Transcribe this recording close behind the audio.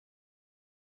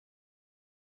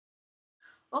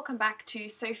Welcome back to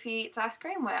Sophie Eats Ice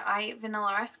Cream, where I eat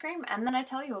vanilla ice cream and then I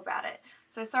tell you about it.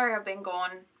 So sorry I've been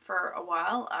gone for a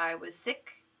while. I was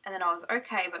sick and then I was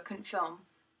okay but couldn't film.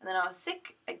 And then I was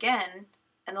sick again,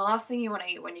 and the last thing you want to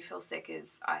eat when you feel sick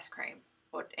is ice cream,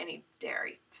 or any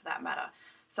dairy for that matter.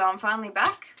 So I'm finally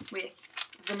back with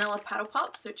vanilla paddle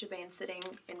pops, which have been sitting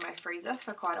in my freezer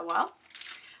for quite a while.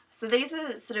 So these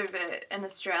are sort of an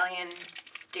Australian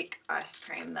stick ice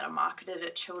cream that are marketed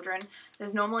at children.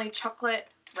 There's normally chocolate,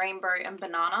 rainbow and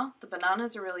banana. The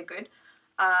bananas are really good.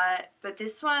 But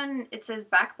this one, it says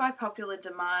back by popular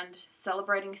demand,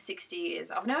 celebrating 60 years.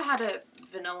 I've never had a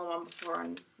vanilla one before,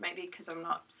 and maybe because I'm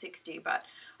not 60, but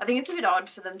I think it's a bit odd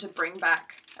for them to bring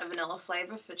back a vanilla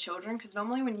flavour for children, because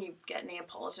normally when you get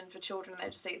Neapolitan for children, they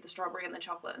just eat the strawberry and the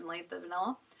chocolate and leave the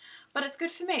vanilla. But it's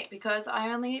good for me because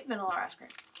I only eat vanilla ice cream.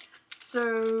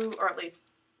 So, or at least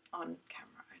on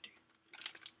camera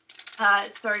I do.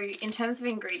 So in terms of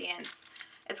ingredients,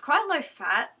 it's quite low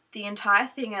fat. The entire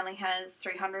thing only has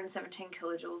 317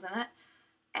 kilojoules in it,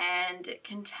 and it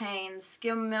contains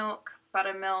skim milk,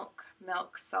 buttermilk,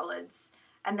 milk solids,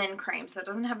 and then cream. So it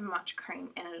doesn't have much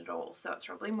cream in it at all. So it's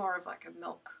probably more of like a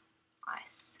milk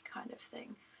ice kind of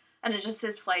thing. And it just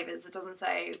says flavours. It doesn't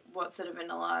say what sort of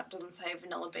vanilla. It doesn't say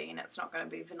vanilla bean. It's not going to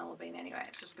be vanilla bean anyway.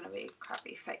 It's just going to be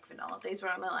crappy fake vanilla. These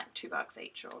were only like $2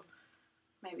 each, or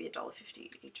maybe $1.50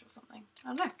 each or something. I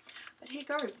don't know. But here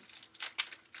goes.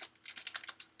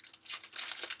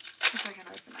 If I can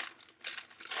open it.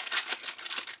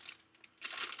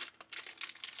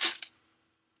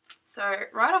 So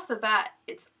right off the bat,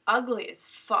 it's ugly as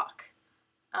fuck.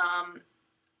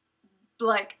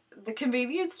 Like, the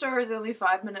convenience store is only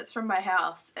 5 minutes from my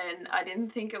house, and I didn't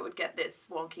think it would get this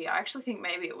wonky. I actually think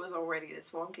maybe it was already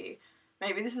this wonky.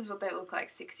 Maybe this is what they look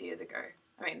like 6 years ago.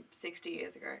 I mean, 60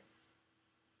 years ago.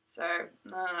 So, I don't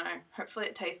know. Hopefully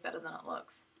it tastes better than it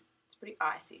looks. It's pretty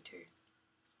icy too.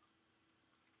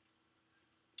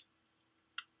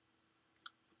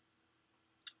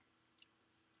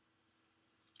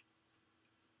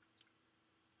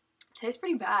 Tastes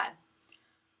pretty bad.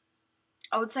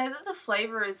 I would say that the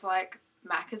flavour is like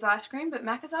Macca's ice cream, but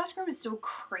Macca's ice cream is still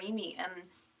creamy and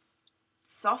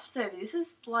soft serve. This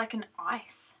is like an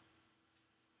ice.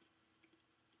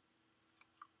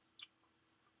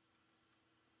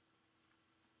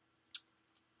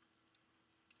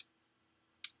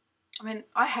 I mean,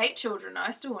 I hate children.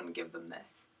 I still wouldn't give them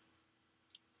this.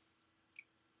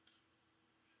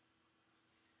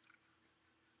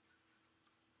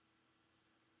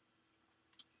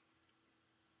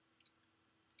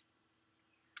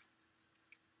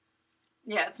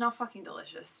 Yeah, it's not fucking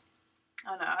delicious.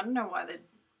 I don't know why they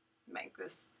make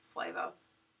this flavour.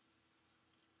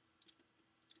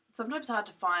 It's sometimes hard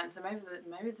to find, so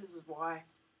maybe this is why.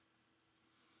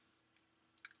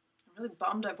 I'm really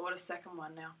bummed I bought a second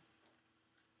one now.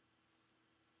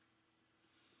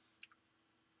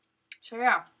 So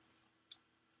yeah.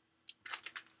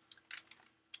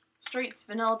 Streets,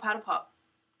 vanilla paddle pop.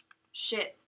 Shit.